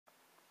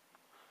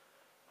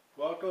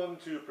Welcome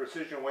to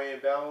Precision Weigh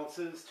and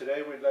Balances.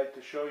 Today we'd like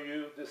to show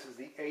you, this is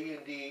the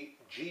A&D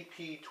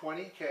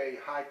GP20K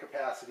high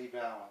capacity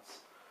balance.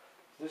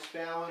 This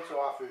balance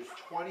offers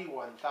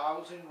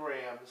 21,000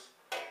 grams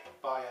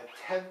by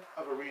 1/10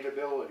 of a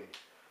readability.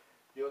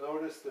 You'll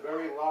notice the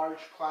very large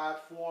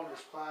platform.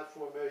 This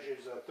platform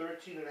measures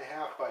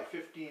 13.5 by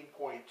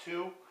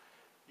 15.2.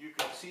 You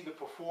can see the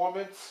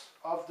performance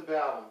of the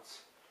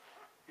balance.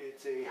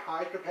 It's a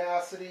high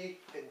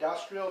capacity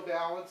industrial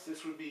balance.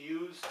 This would be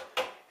used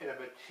in a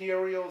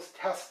materials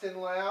testing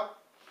lab.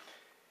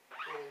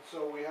 And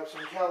so we have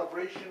some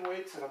calibration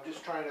weights, and I'm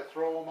just trying to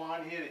throw them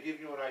on here to give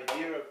you an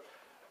idea of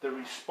the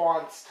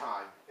response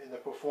time and the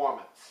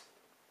performance.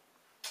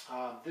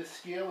 This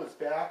scale is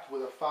backed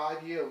with a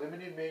 5-year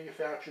limited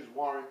manufacturer's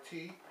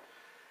warranty.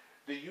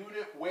 The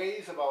unit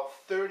weighs about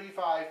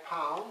 35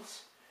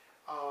 pounds.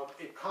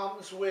 It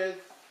comes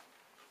with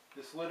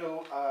this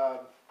little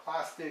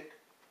plastic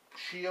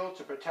shield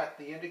to protect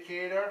the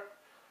indicator.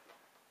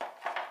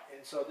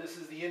 And so this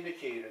is the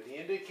indicator. The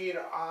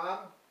indicator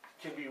arm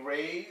can be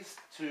raised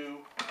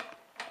to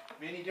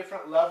many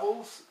different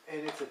levels,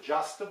 and it's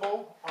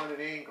adjustable on an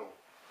angle.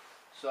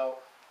 So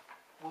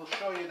we'll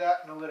show you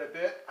that in a little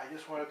bit. I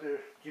just wanted to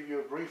give you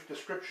a brief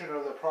description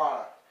of the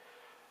product.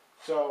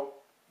 So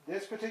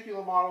this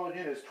particular model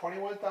again is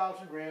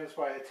 21,000 grams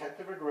by 1/10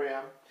 of a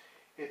gram.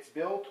 It's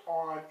built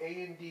on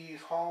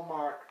A&D's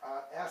hallmark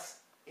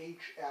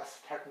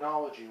SHS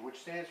technology, which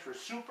stands for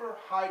Super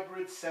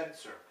Hybrid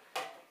Sensor.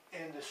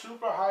 And the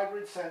super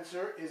hybrid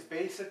sensor is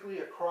basically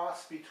a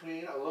cross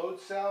between a load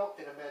cell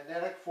and a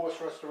magnetic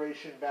force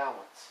restoration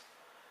balance.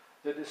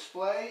 The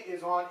display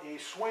is on a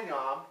swing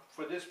arm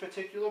for this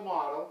particular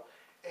model.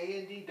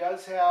 A&D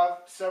does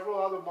have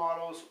several other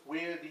models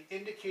where the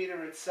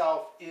indicator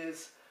itself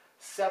is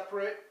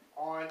separate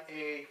on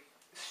a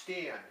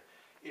stand.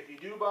 If you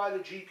do buy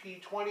the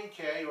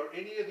GP20K or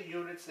any of the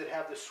units that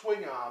have the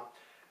swing arm,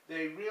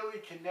 they really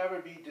can never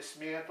be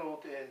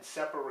dismantled and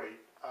separate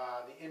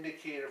the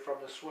indicator from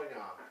the swing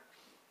arm.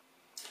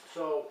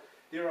 So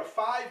there are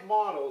 5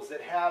 models that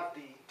have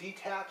the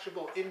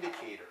detachable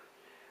indicator.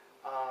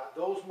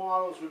 Those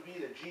models would be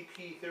the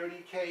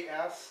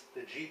GP30KS,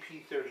 the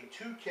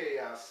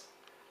GP32KS,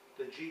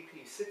 the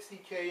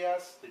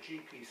GP60KS, the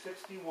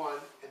GP61,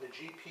 and the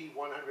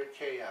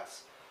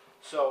GP100KS.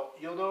 So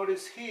you'll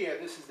notice here,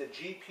 this is the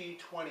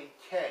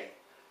GP20K.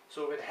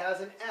 So if it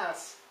has an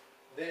S,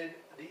 then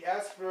the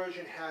S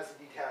version has a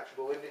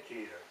detachable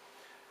indicator.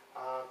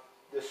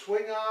 The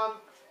swing arm,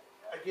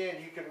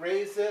 again, you can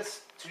raise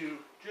this to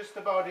just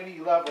about any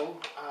level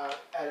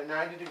at a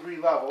 90-degree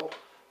level,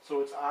 so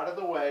it's out of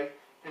the way.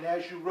 And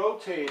as you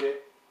rotate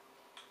it,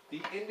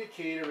 the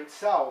indicator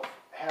itself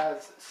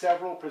has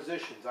several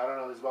positions. I don't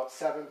know, there's about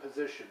 7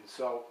 positions.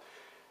 So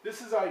this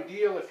is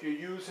ideal if you're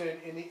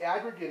using, in the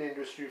aggregate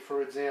industry,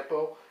 for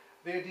example,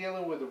 they're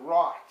dealing with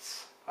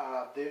rots.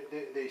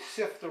 They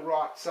sift the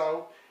rots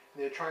out,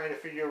 and they're trying to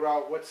figure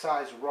out what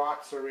size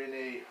rots are in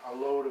a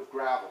load of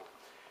gravel.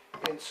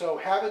 And so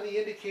having the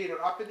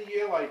indicator up in the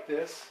air like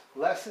this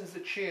lessens the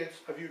chance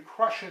of you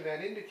crushing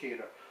that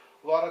indicator.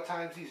 A lot of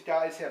times these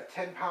guys have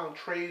 10-pound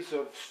trays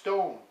of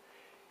stone.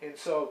 And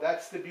so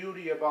that's the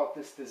beauty about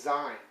this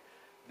design.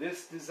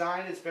 This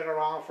design has been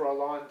around for a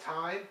long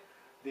time.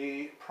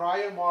 The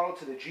prior model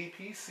to the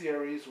GP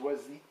series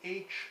was the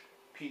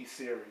HP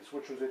series,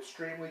 which was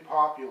extremely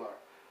popular.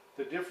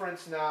 The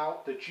difference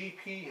now, the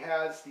GP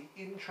has the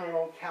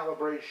internal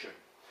calibration.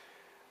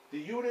 The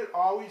unit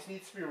always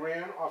needs to be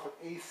ran off an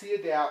AC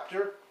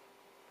adapter,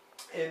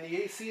 and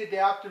the AC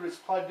adapter is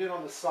plugged in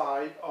on the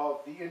side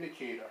of the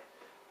indicator.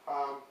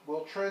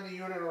 We'll turn the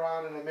unit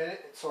around in a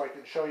minute so I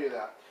can show you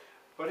that.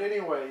 But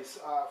anyways,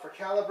 for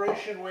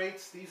calibration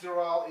weights, these are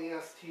all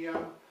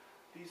ASTM.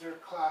 These are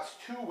class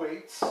 2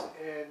 weights,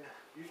 and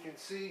you can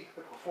see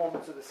the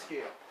performance of the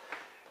scale.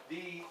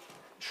 The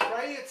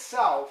tray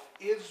itself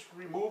is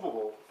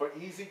removable for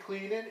easy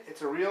cleaning.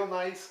 It's a real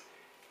nice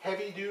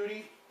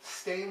heavy-duty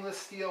stainless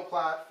steel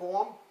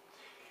platform,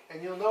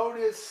 and you'll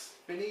notice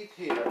beneath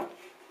here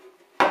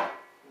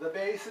the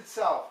base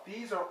itself.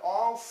 These are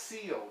all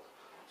sealed.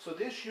 So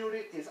this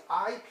unit is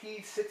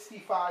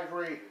IP65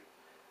 rated.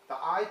 The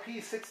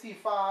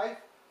IP65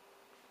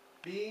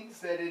 means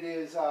that it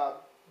is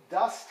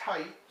dust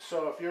tight,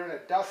 so if you're in a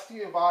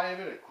dusty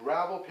environment, a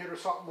gravel pit or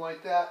something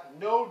like that,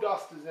 no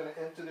dust is going to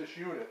enter this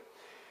unit.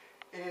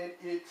 And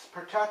it's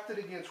protected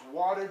against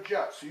water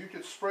jets, so you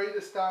can spray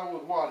this down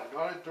with water.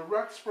 Not a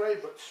direct spray,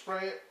 but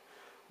spray it,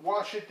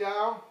 wash it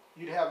down,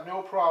 you'd have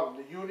no problem.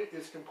 The unit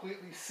is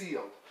completely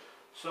sealed.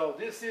 So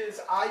this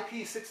is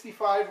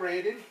IP65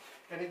 rated,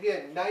 and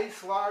again,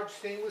 nice large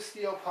stainless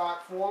steel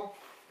platform.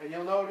 And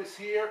you'll notice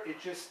here,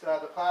 it just,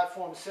 the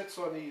platform sits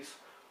on these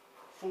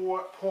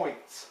 4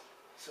 points.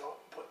 So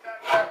put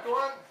that back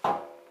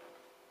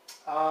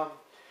on.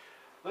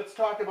 Let's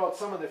talk about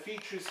some of the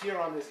features here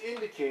on this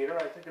indicator.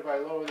 I think if I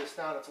lower this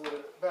down, it's a little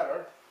bit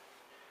better.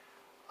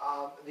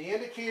 The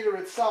indicator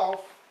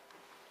itself,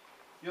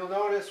 you'll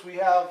notice we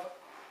have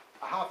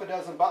a half a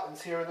dozen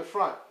buttons here in the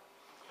front.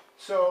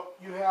 So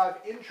you have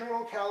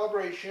internal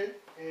calibration,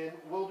 and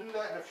we'll do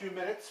that in a few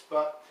minutes,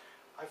 but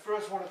I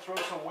first want to throw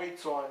some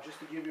weights on just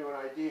to give you an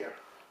idea.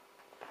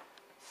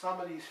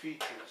 Some of these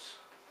features.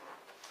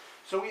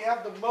 So we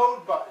have the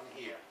mode button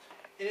here.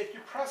 And if you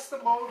press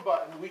the mode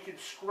button, we can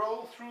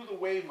scroll through the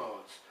weigh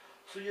modes.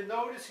 So you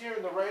notice here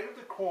in the right of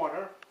the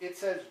corner, it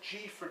says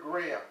G for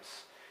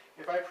grams.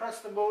 If I press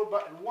the mode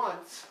button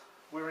once,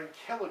 we're in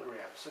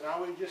kilograms. So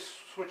now we just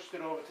switched it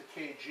over to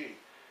kg.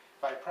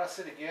 If I press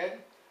it again,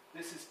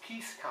 this is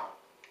piece count.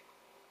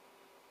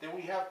 Then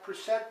we have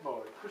percent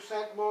mode.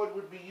 Percent mode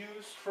would be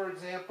used, for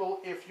example,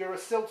 if you're a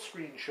silk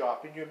screen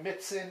shop and you're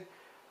mixing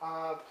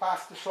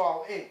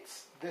plastisol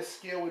inks. This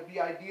scale would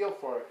be ideal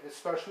for it,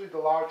 especially the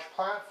large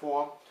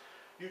platform.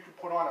 You could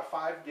put on a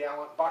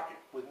 5-gallon bucket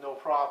with no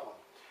problem.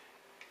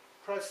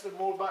 Press the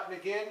mode button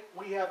again,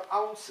 we have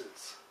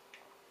ounces.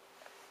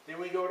 Then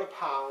we go to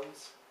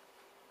pounds.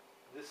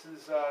 This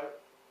is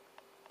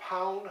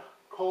pound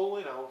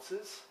colon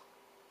ounces.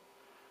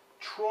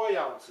 Troy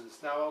ounces.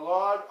 Now a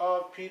lot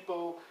of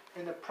people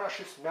in the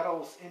precious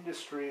metals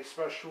industry,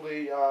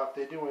 especially if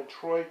they're doing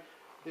Troy,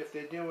 if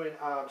they're doing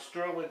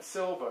sterling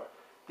silver,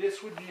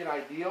 this would be an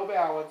ideal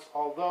balance.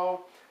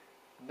 Although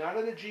none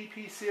of the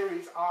GP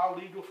series are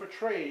legal for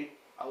trade,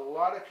 a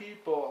lot of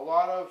people, a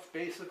lot of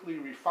basically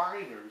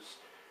refiners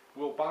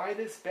will buy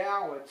this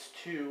balance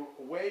to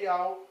weigh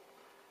out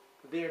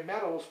their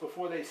metals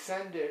before they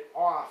send it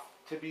off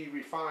to be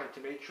refined, to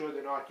make sure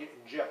they're not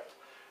getting gypped.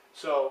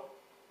 So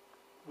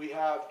we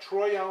have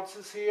troy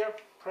ounces here.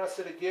 Press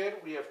it again.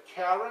 We have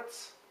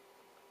carats,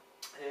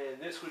 and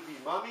this would be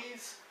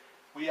mummies.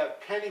 We have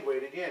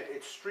pennyweight. Again,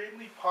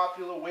 extremely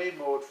popular weigh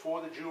mode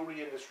for the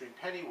jewelry industry,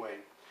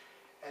 pennyweight.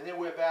 And then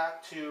we're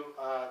back to,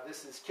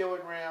 this is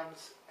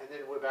kilograms, and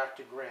then we're back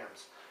to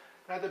grams.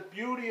 Now the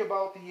beauty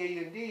about the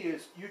A&D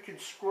is you can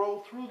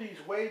scroll through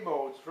these weigh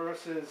modes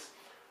versus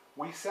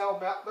we sell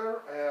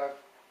Mettler,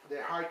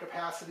 their high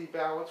capacity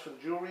balance for the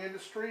jewelry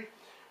industry.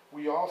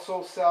 We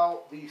also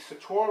sell the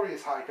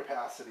Sartorius high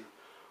capacity.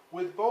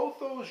 With both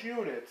those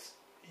units,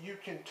 you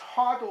can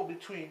toggle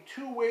between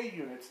two weigh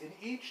units, and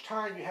each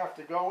time you have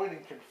to go in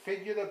and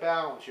configure the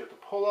balance. You have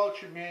to pull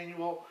out your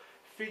manual,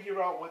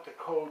 figure out what the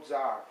codes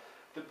are.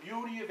 The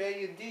beauty of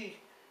A&D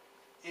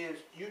is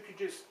you could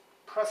just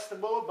press the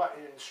mode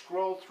button and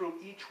scroll through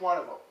each one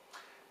of them.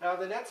 Now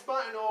the next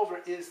button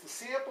over is the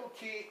sample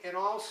key, and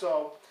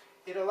also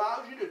it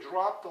allows you to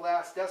drop the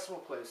last decimal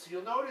place. So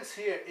you'll notice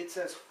here it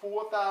says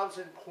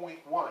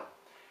 4,000.1.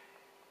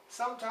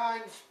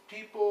 Sometimes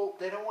people,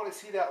 they don't want to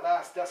see that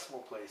last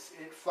decimal place.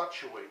 It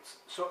fluctuates.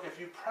 So if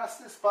you press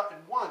this button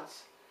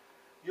once,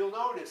 you'll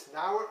notice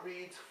now it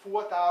reads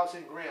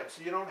 4,000 grams.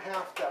 So you don't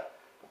have to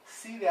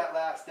see that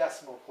last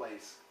decimal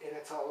place. And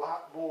it's a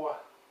lot more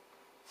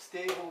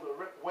stable,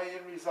 the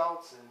weigh-in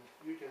results.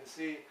 And you can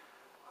see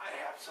I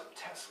have some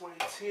test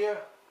weights here.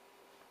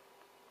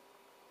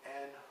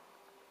 And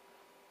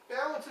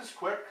balance is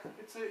quick.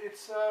 It's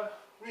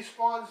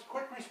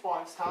quick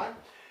response time.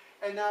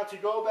 And now to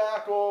go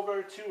back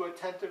over to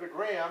 1/10 of a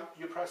gram,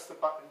 you press the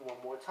button one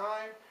more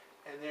time,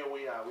 and there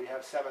we are. We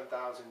have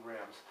 7,000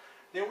 grams.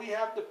 Then we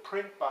have the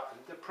print button.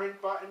 The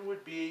print button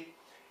would be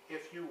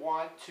if you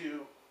want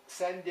to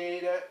send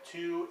data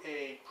to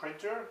a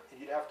printer, and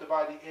you'd have to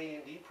buy the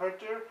A&D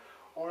printer,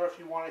 or if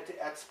you wanted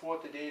to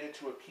export the data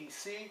to a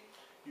PC,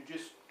 you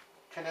just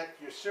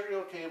connect your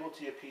serial cable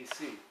to your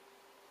PC.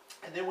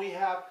 And then we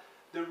have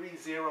the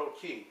re-zero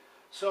key.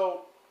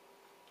 So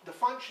the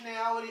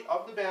functionality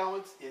of the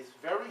balance is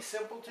very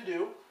simple to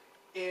do,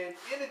 and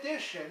in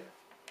addition,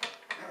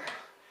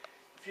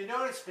 if you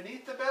notice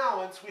beneath the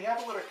balance we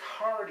have a little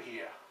card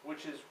here,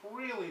 which is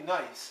really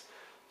nice.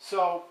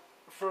 So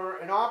for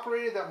an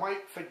operator that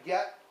might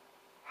forget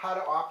how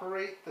to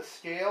operate the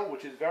scale,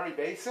 which is very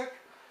basic,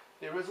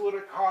 there is a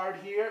little card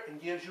here and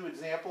gives you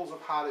examples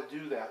of how to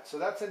do that. So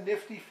that's a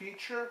nifty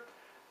feature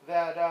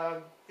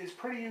that is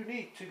pretty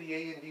unique to the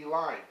A&D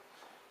line.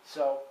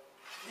 So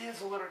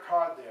here's a little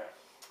card there.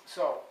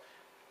 So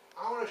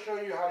I want to show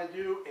you how to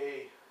do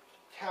a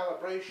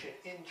calibration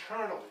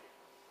internally.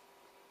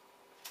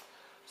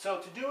 So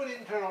to do an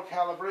internal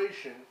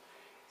calibration,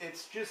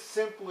 it's just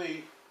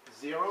simply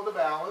zero the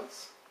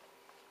balance,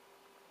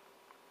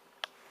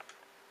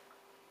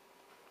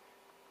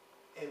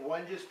 and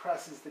one just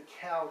presses the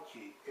cal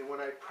key. And when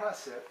I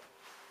press it,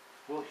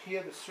 we'll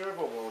hear the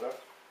servo motor.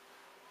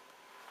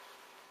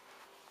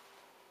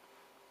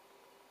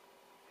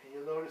 And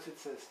you'll notice it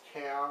says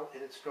cal,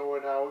 and it's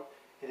going out.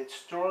 And it's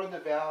storing the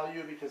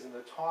value because in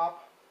the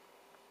top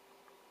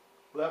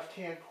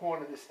left-hand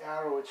corner, this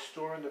arrow, it's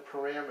storing the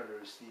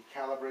parameters, the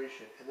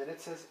calibration. And then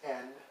it says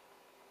end,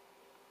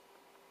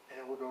 and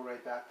it will go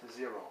right back to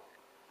zero.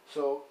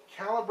 So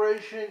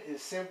calibration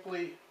is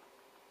simply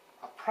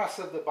a press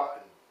of the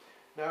button.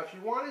 Now if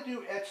you want to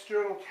do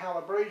external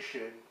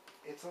calibration,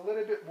 it's a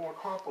little bit more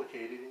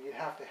complicated, and you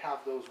have to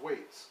have those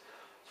weights.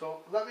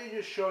 So let me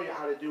just show you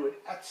how to do an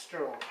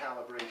external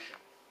calibration.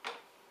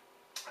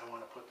 I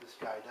want to put this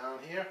guy down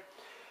here.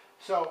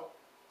 So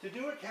to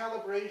do a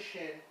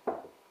calibration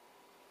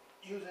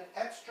using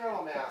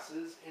external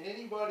masses, and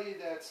anybody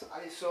that's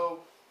ISO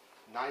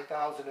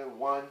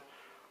 9001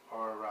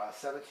 or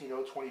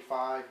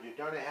 17025, you're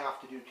going to have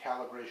to do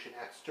calibration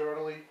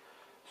externally,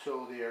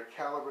 so they're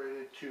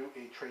calibrated to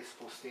a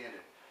traceable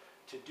standard.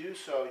 To do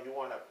so, you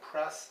want to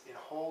press and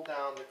hold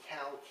down the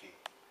cal key,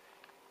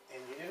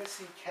 and you're going to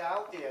see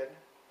cal in,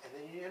 and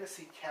then you're going to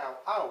see cal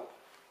out,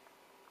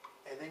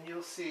 and then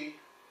you'll see,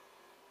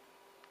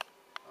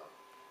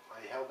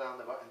 I held down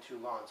the button too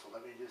long, so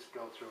let me just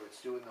go through.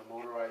 It's doing the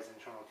motorized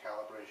internal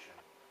calibration.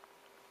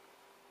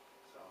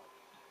 So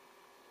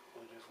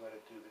we'll just let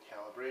it do the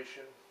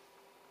calibration.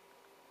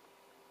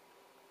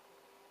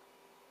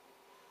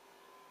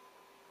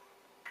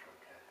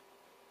 Okay.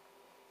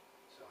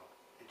 So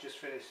it just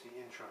finished the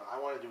internal. I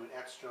want to do an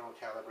external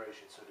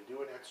calibration. So to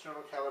do an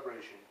external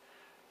calibration,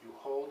 you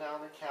hold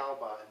down the cal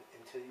button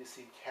until you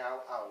see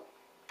cal out,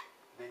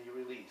 then you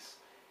release.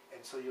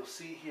 And so you'll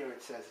see here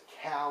it says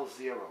cal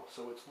 0.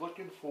 So it's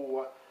looking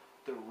for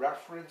the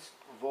reference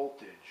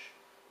voltage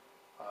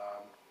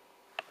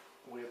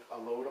with a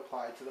load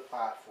applied to the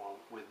platform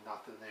with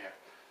nothing there.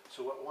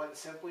 So what one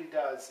simply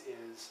does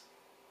is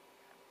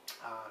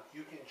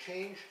you can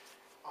change,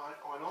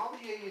 on all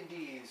the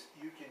A&Ds,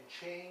 you can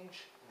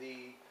change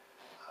the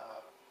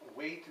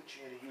weight that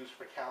you're going to use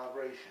for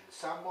calibration.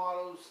 Some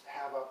models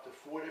have up to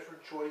 4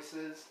 different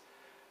choices.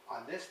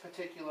 On this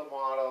particular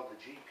model, the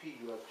GP,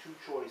 you have 2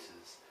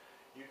 choices.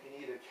 You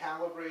can either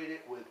calibrate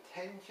it with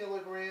 10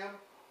 kilogram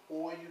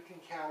or you can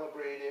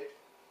calibrate it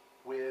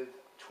with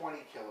 20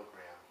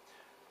 kilogram.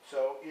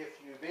 So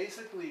if you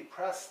basically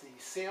press the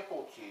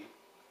sample key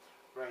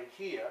right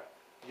here,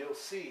 you'll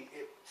see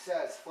it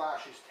says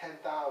flashes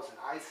 10,000.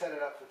 I set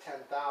it up for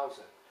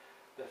 10,000.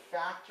 The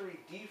factory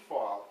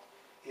default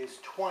is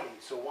 20,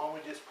 so one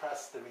would just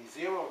press the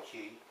re-zero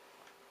key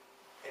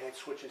and it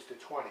switches to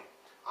 20.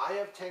 I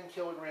have 10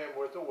 kilogram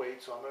worth of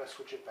weight, so I'm going to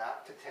switch it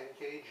back to 10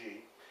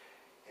 kg.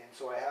 And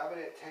so I have it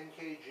at 10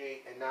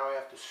 kg, and now I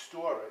have to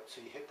store it,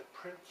 so you hit the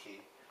print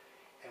key,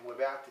 and we're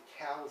back to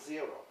cal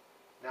 0.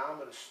 Now I'm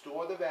going to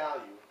store the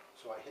value,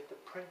 so I hit the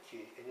print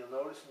key, and you'll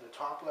notice in the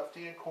top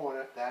left-hand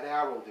corner, that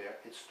arrow there,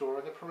 it's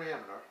storing the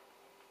parameter,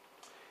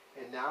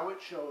 and now it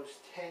shows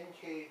 10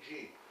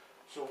 kg.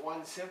 So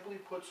one simply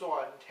puts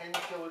on 10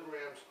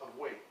 kilograms of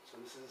weight. So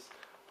this is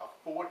a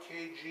 4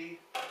 kg,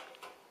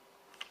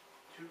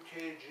 2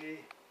 kg,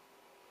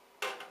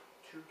 2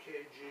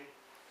 kg,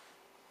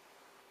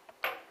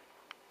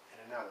 and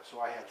another. So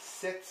I have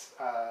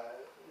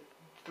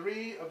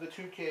 3 of the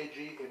 2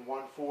 kg and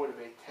 1 4 to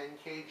make 10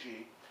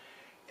 kg.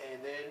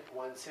 And then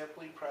one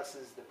simply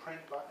presses the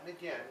print button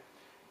again,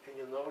 and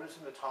you'll notice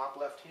in the top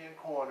left-hand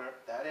corner,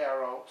 that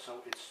arrow,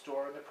 so it's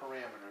storing the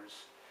parameters.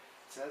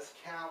 It says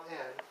cal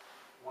N.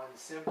 One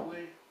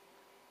simply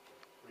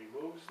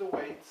removes the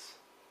weights,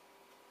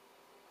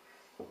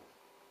 and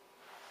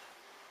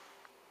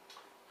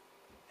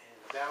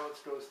the balance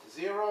goes to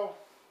 0,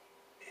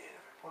 and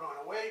if I put on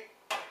a weight,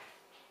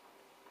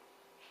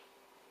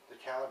 the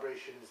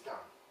calibration is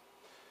done.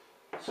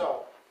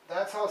 So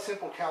that's how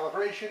simple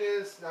calibration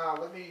is. Now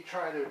let me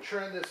try to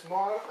turn this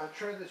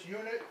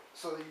unit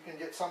so that you can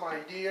get some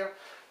idea.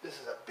 This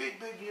is a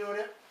big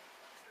unit.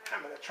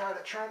 I'm going to try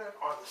to turn it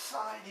on the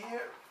side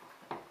here,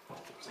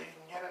 so you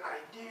can get an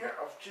idea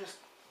of just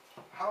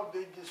how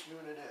big this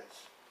unit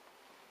is.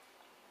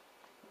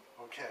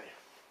 Okay,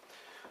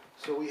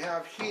 so we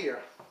have here,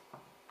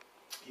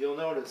 you'll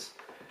notice,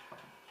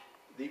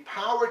 the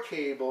power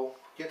cable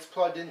gets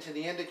plugged into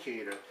the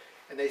indicator,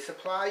 and they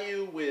supply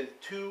you with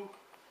 2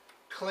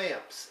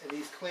 clamps, and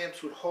these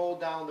clamps would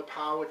hold down the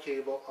power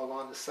cable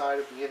along the side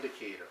of the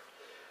indicator.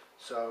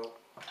 So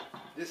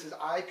this is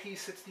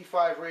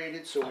IP65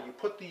 rated, so when you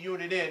put the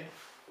unit in,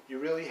 you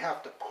really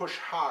have to push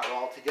hard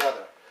all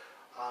together.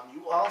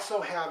 You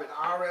also have an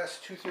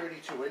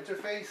RS-232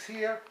 interface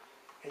here,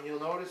 and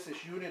you'll notice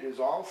this unit is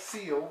all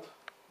sealed,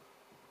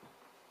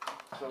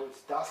 so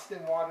it's dust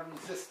and water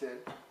resistant.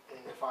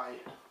 And if I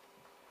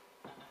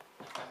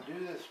undo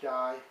this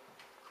guy,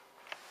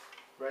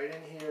 right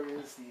in here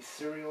is the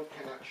serial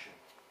connection.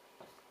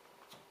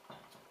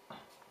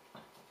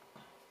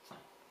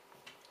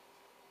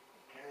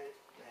 Okay,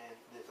 and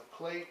there's a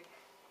plate.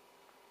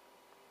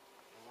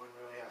 One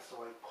really has to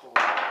like pull it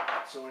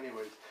out. So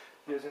anyways,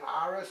 there's an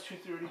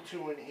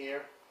RS-232 in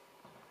here.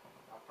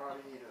 I'll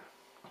probably need a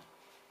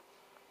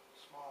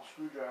small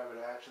screwdriver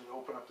to actually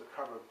open up the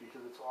cover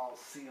because it's all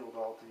sealed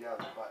all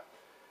together. But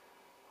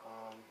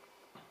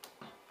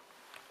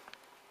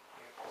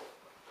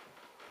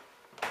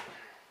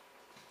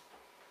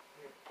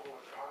pull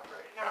it apart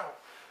right now.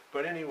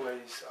 But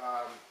anyways,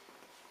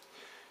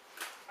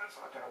 that's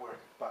not going to work.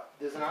 But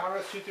there's an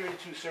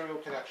RS-232 serial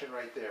connection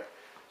right there.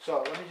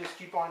 So let me just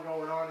keep on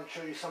going on and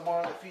show you some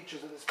more of the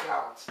features of this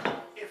balance.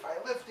 If I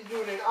lift the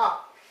unit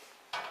up,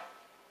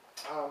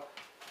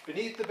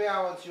 beneath the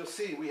balance you'll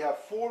see we have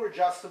 4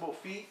 adjustable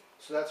feet,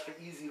 so that's for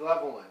easy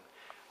leveling.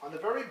 On the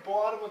very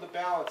bottom of the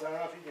balance, I don't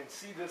know if you can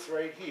see this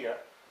right here,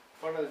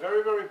 but on the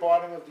very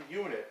bottom of the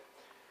unit,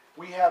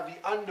 we have the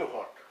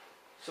underhook.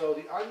 So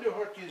the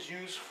underhook is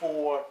used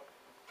for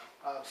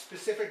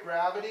specific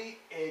gravity,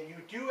 and you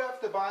do have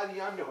to buy the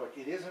underhook.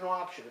 It is an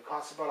option. It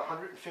costs about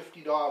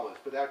 $150,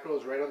 but that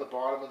goes right on the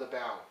bottom of the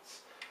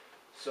balance.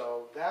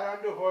 So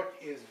that underhook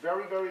is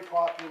very, very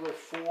popular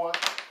for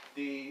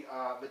the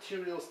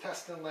materials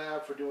testing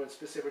lab for doing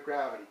specific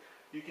gravity.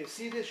 You can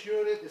see this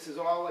unit. This is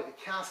all like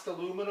a cast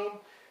aluminum.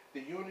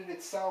 The unit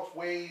itself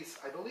weighs,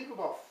 I believe,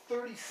 about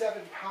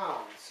 37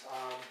 pounds.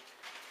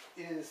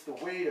 Is the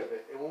weight of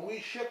it. And when we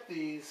ship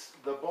these,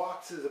 the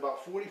box is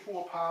about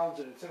 44 pounds,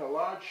 and it's in a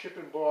large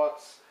shipping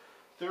box,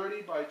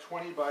 30 by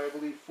 20 by, I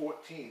believe,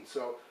 14.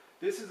 So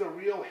this is a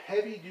real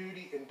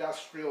heavy-duty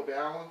industrial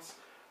balance.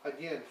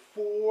 Again,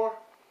 4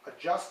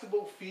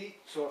 adjustable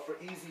feet, so for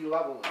easy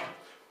leveling.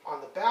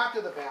 On the back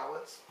of the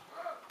balance,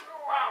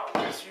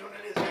 wow, this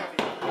unit is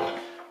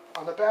heavy.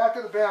 On the back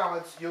of the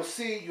balance, you'll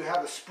see you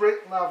have a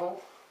sprint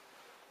level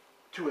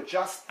to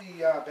adjust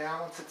the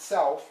balance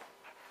itself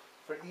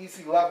for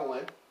easy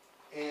leveling,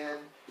 and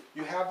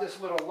you have this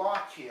little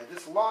lock here.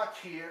 This lock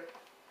here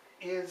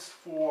is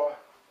for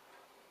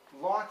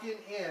locking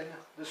in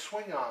the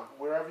swing arm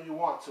wherever you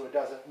want so it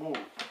doesn't move.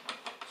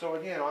 So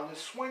again, on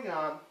this swing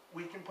arm,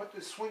 we can put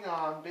this swing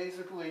arm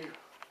basically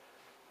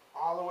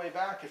all the way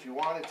back if you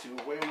wanted to,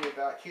 way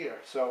back here.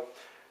 So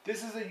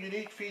this is a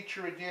unique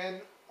feature.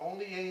 Again,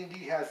 only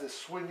A&D has this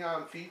swing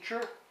arm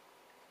feature.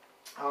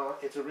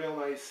 It's a real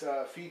nice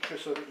feature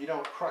so that you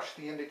don't crush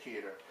the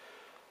indicator.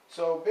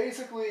 So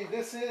basically,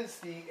 this is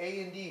the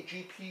A&D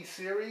GP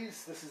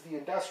series. This is the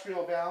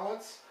industrial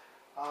balance.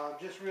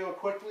 Just real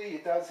quickly,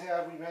 it does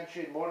have, we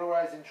mentioned,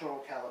 motorized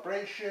internal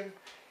calibration.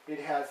 It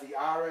has the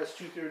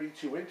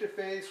RS-232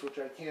 interface, which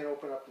I can't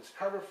open up this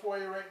cover for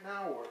you right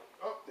now. Or,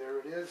 oh, there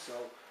it is. So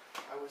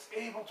I was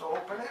able to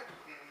open it.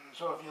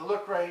 So if you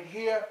look right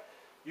here,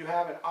 you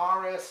have an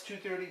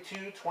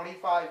RS-232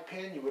 25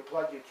 pin. You would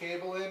plug your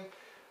cable in.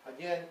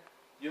 Again,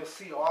 you'll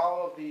see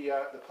all of the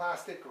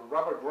plastic or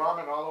rubber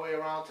grommet all the way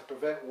around to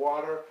prevent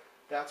water.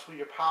 That's where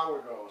your power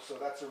goes, so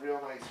that's a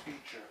real nice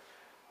feature.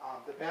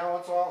 The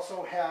balance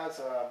also has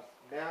a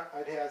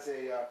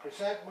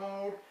percent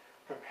mode,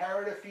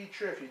 comparative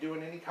feature if you're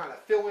doing any kind of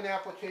fill-in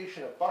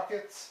application of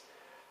buckets.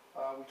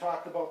 We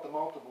talked about the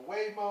multiple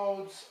weigh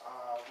modes.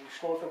 We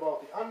spoke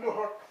about the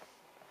underhook.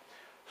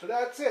 So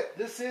that's it.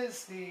 This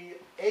is the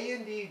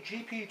A&D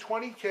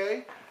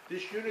GP20K.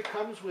 This unit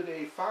comes with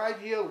a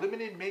 5-year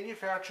limited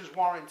manufacturer's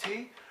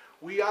warranty.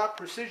 We are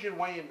Precision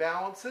Weighing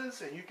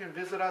Balances, and you can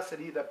visit us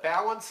at either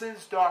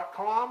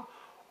balances.com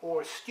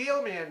or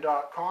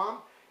scaleman.com.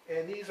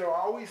 And these are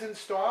always in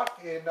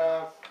stock and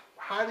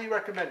highly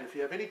recommended. If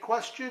you have any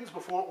questions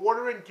before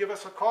ordering, give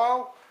us a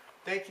call.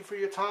 Thank you for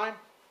your time.